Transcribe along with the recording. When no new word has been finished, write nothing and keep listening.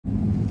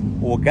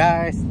Well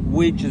guys,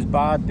 we just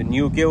bought the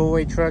new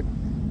giveaway truck.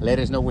 Let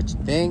us know what you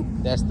think.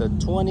 That's the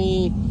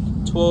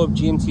 2012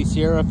 GMC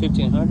Sierra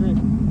 1500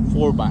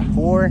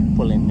 4x4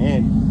 pulling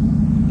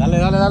in. Dale,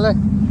 dale, dale. It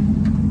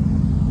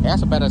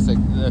has a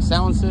badass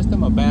sound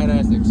system, a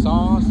badass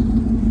exhaust.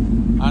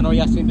 I know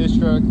y'all seen this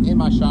truck in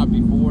my shop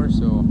before,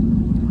 so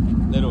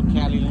little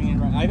Cali lean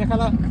right. Ahí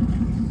déjala.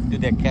 Do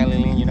that Cali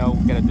lean, you know,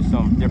 we gotta do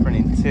something different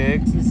in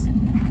Texas.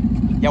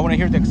 Y'all wanna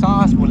hear the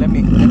exhaust? Well, let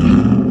me.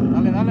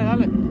 Dale, dale,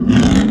 dale.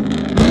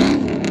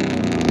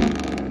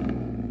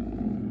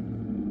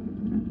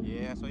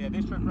 Yeah, so yeah,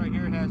 this truck right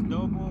here has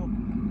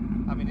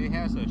it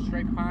has a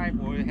straight pipe,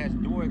 or it has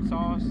dual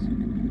exhaust.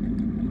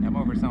 That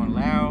motherfucker sound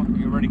loud.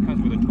 It already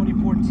comes with a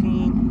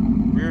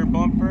 2014 rear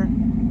bumper.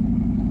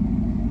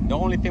 The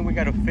only thing we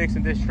gotta fix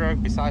in this truck,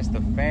 besides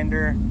the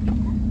fender,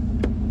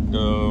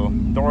 the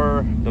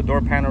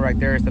door panel right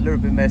there is a little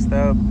bit messed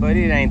up, but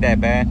it ain't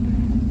that bad.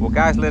 Well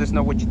guys, let us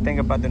know what you think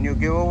about the new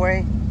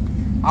giveaway.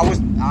 I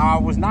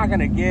was not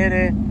gonna get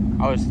it.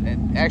 I was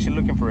actually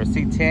looking for a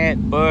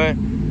C10, but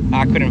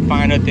I couldn't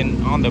find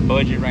nothing on the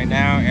budget right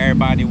now.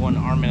 Everybody want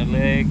an arm and a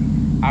leg.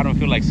 I don't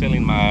feel like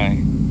selling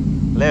my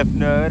left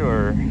nut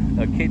or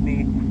a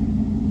kidney.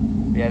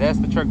 Yeah, that's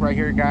the truck right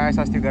here, guys.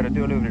 I still got to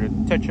do a little bit of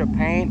touch-up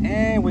paint,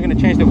 and we're gonna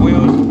change the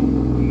wheels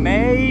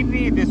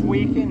maybe this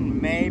weekend.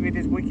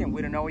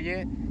 We don't know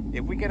yet.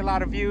 If we get a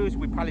lot of views,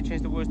 we probably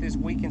change the wheels this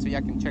weekend so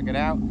y'all can check it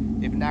out.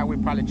 If not, we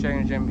probably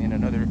change them in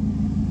another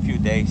few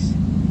days.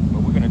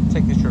 But we're gonna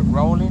take this truck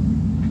rolling.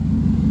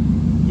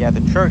 Yeah,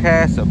 the truck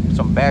has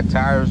some bad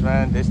tires,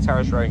 man. These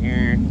tires right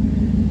here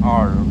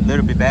are a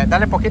little bit bad.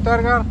 Dale poquito,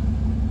 Edgar.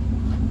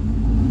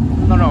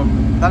 No,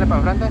 dale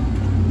para frente.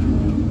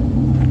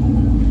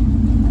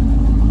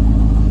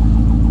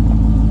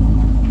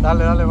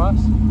 Dale más.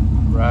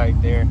 Right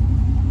there.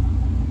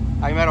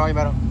 Ahí mero, ahí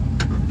mero.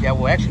 Yeah,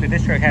 well, actually,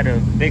 this truck had a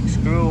big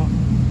screw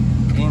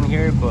in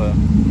here, but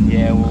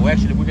yeah, well,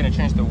 actually, we're gonna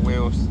change the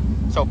wheels.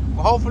 So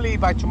hopefully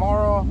by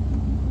tomorrow,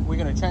 we're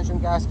gonna change them,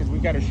 guys, because we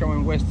got a show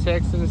in West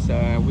Texas.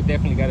 We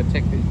definitely gotta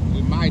take this.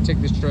 We might take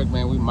this truck,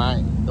 man. We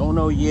might. Don't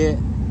know yet,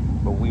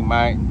 but we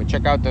might. But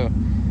check out the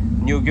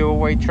new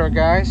giveaway truck,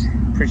 guys.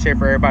 Appreciate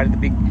for everybody to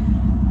be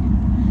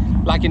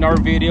liking our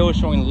video,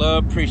 showing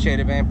love. Appreciate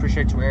it, man.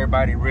 Appreciate to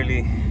everybody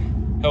really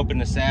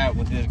helping us out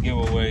with this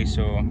giveaway.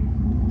 So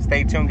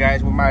stay tuned,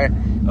 guys. We might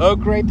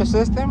upgrade the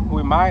system.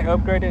 We might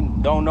upgrade it.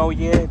 Don't know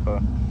yet,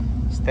 but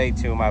stay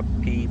tuned, my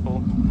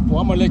people.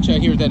 Well, I'm gonna let y'all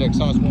hear that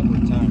exhaust one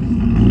more time.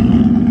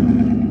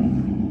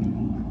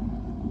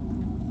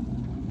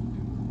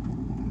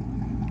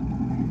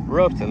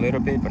 Rubs a little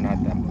bit, but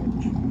not that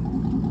much.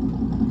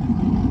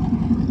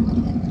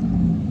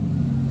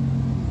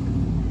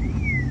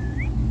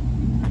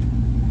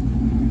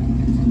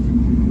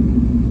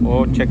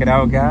 Well, check it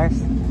out,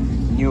 guys.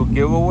 New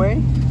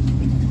giveaway.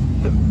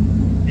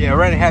 Yeah,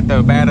 already had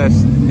the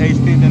badass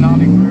HD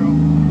Denali grill.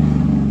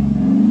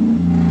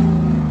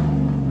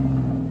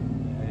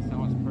 Yeah, it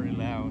sounds pretty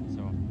loud,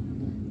 so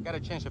gotta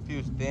change a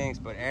few things,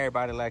 but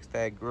everybody likes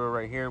that grill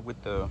right here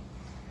with the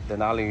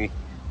Denali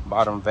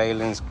bottom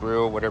valence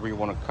grill, whatever you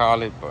want to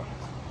call it. But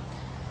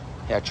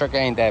yeah, truck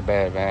ain't that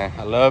bad, man.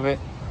 I love it.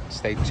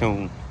 Stay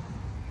tuned.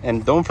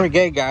 And don't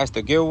forget, guys,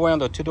 the giveaway on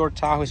the two-door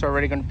Tahoe is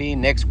already going to be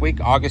next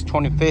week, August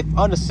 25th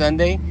on a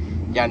Sunday.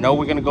 Y'all know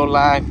we're going to go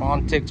live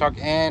on TikTok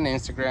and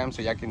Instagram,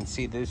 so y'all can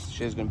see this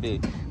shit's going to be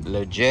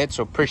legit.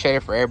 So appreciate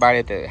it for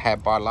everybody that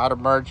have bought a lot of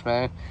merch,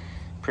 man.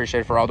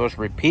 Appreciate it for all those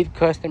repeat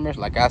customers.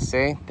 Like I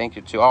say, thank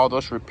you to all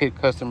those repeat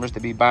customers to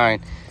be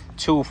buying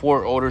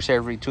 2-4 orders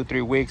every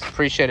 2-3 weeks.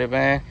 Appreciate it,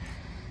 man.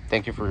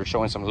 Thank you for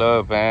showing some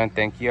love, man.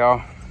 Thank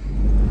y'all.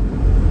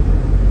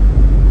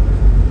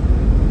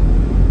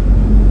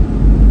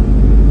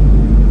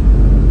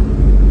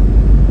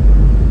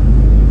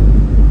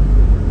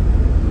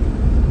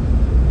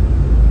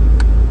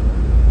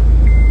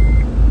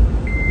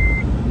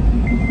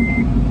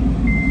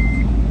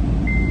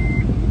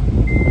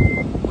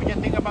 What you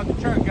think about the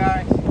truck,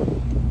 guys?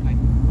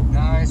 Well,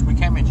 guys, we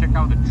came and checked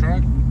out the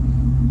truck.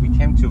 We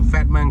came to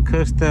Fatman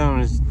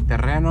Customs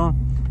Terreno,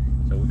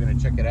 so we're gonna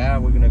check it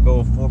out. We're gonna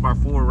go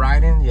 4x4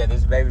 riding. Yeah,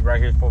 this baby right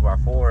here is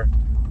 4x4.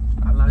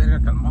 A la verga,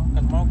 calmao,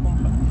 compa.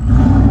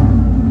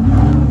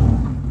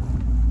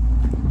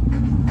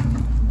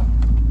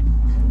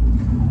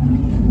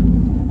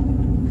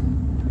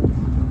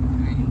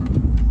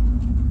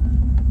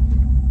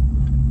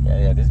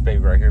 Yeah, this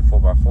baby right here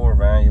 4x4,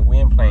 man. We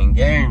ain't playing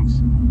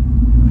games,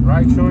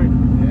 right, Troy?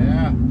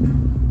 Yeah.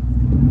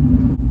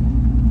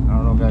 I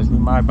don't know, guys. We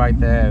might bite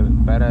that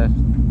badass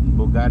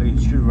Bugatti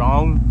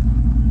Chiron.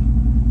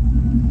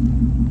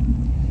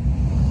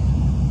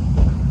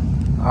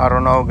 I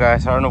don't know,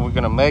 guys. I don't know if we're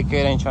gonna make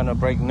it. Ain't trying to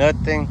break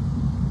nothing.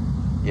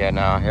 Yeah,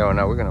 nah, hell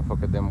no. We're gonna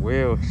fuck at them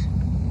wheels.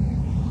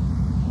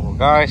 Well,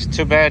 guys,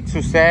 too bad,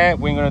 too sad.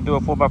 We ain't gonna do a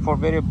 4x4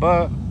 video,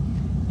 but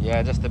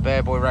yeah, just the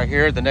bad boy right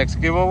here, the next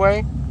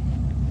giveaway.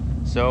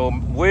 So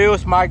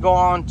wheels might go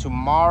on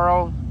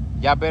tomorrow.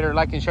 Y'all better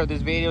like and share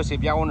this video. So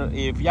if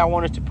y'all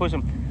want us to put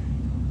some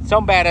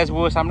badass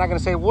wheels, I'm not gonna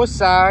say what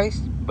size,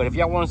 but if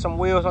y'all want some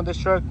wheels on this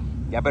truck,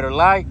 Y'all better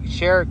like,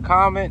 share,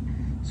 comment,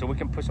 so we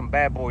can put some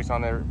bad boys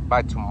on there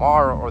by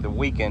tomorrow or the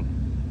weekend.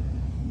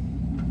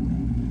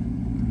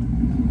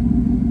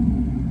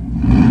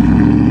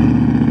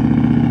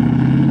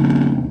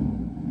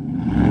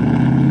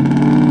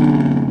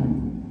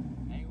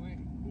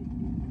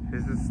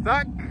 Is it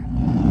stuck?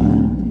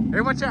 Hey,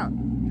 watch out.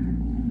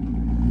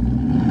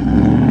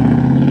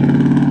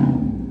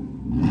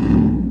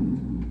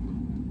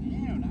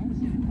 Damn, I was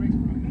hitting brakes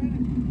for a minute.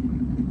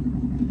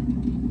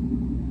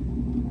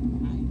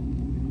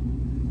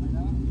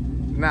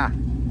 Nah.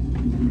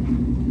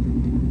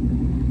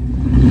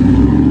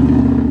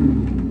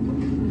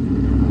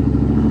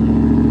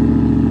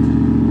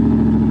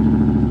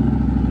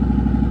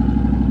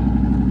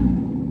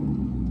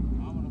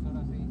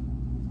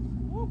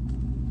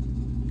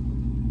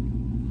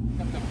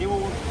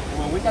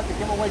 When we got the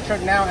giveaway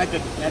truck now at the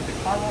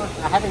car wash,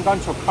 I haven't gone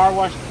to a car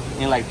wash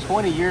in like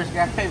 20 years,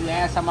 guys. The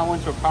last time I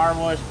went to a car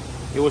wash,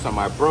 it was on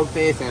my broke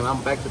days, and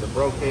I'm back to the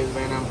broke days,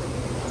 man. I'm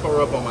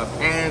tore up on my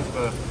pants,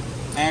 but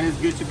man, it's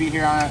good to be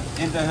here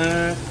in the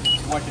hood,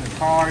 watching the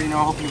car. You know,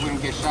 hopefully we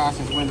don't get shot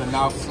since we're in the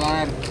north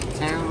side of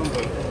town,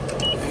 but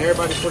and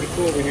everybody's pretty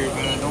cool over here,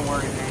 man. Don't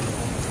worry, man.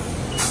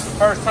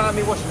 First time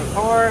me washing the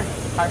car,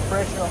 high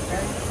pressure,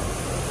 okay?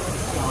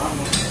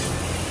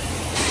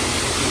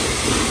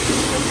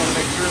 We're gonna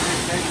make sure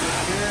this thing is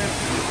good.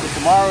 So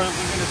tomorrow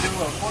we're gonna do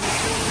a 42.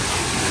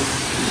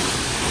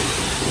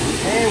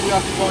 And we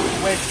also go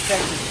to West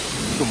Texas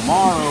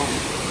tomorrow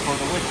for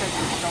the West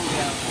Texas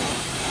showdown.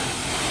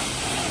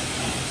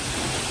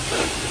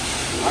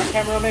 Alright,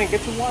 cameraman,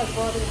 get your watch,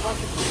 bro. Watch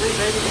it for free,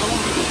 baby. Come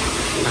on.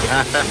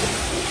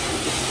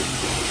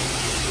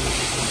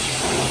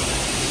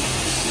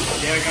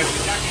 Yeah, guys,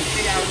 you can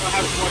see I don't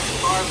have to watch the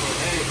car, but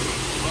hey,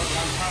 look,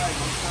 I'm trying.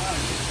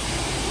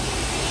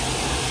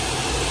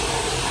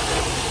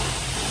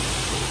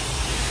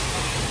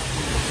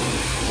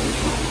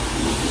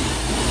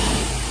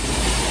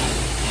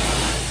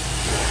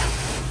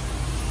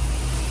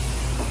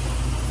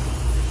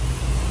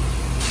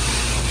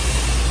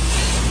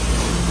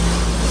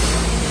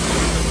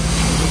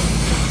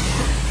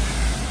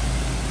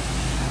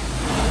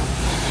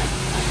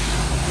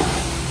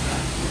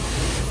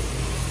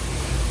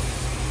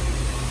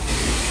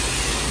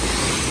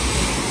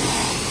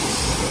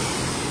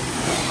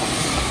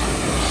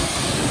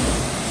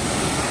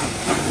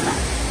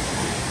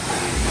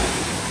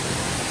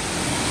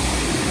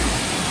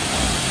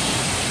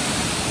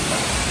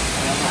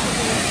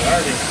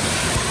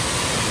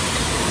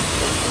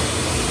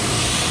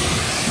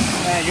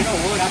 Man, you know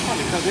what? I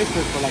probably sell this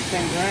for like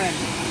 10 grand.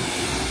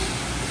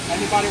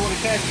 Anybody want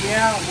to test me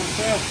out? We'll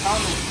sell,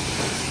 comment.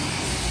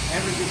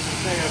 Everything's for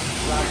sale.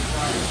 Right.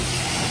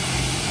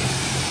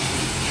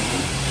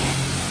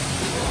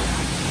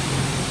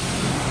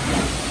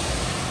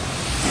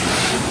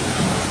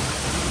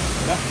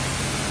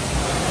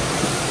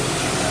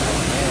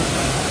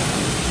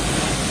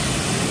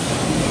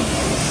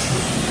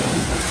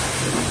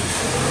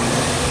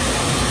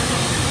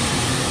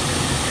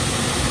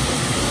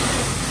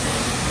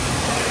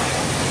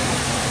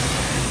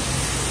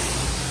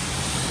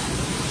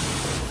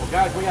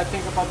 Guys, what do y'all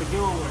think about the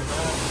giveaway, man?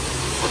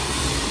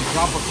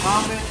 Drop a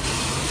comment.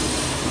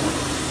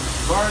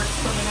 Birds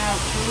coming out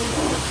soon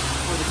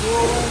for the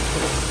giveaway.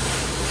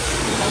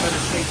 Y'all better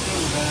stay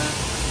tuned, man.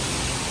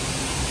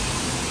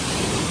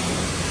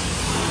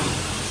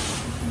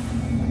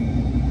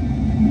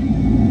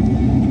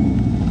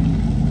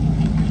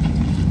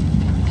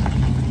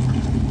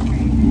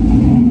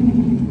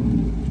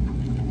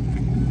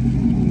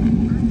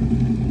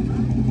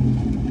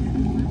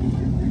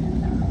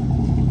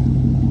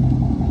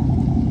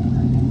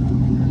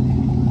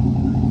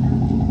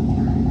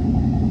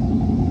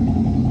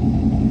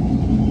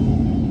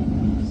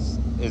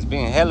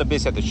 Been hella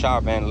busy at the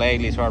shop, man,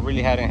 lately, so I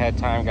really hadn't had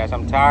time, guys.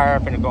 I'm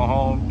tired. I'm finna go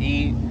home,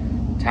 eat.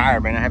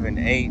 Tired, man. I haven't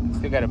ate.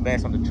 Still got a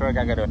mess on the truck.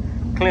 I gotta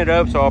clean it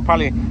up, so I'll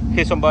probably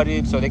hit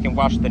somebody so they can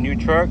watch the new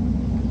truck.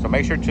 So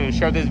make sure to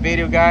share this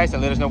video, guys,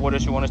 and let us know what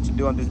else you want us to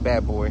do on this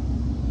bad boy.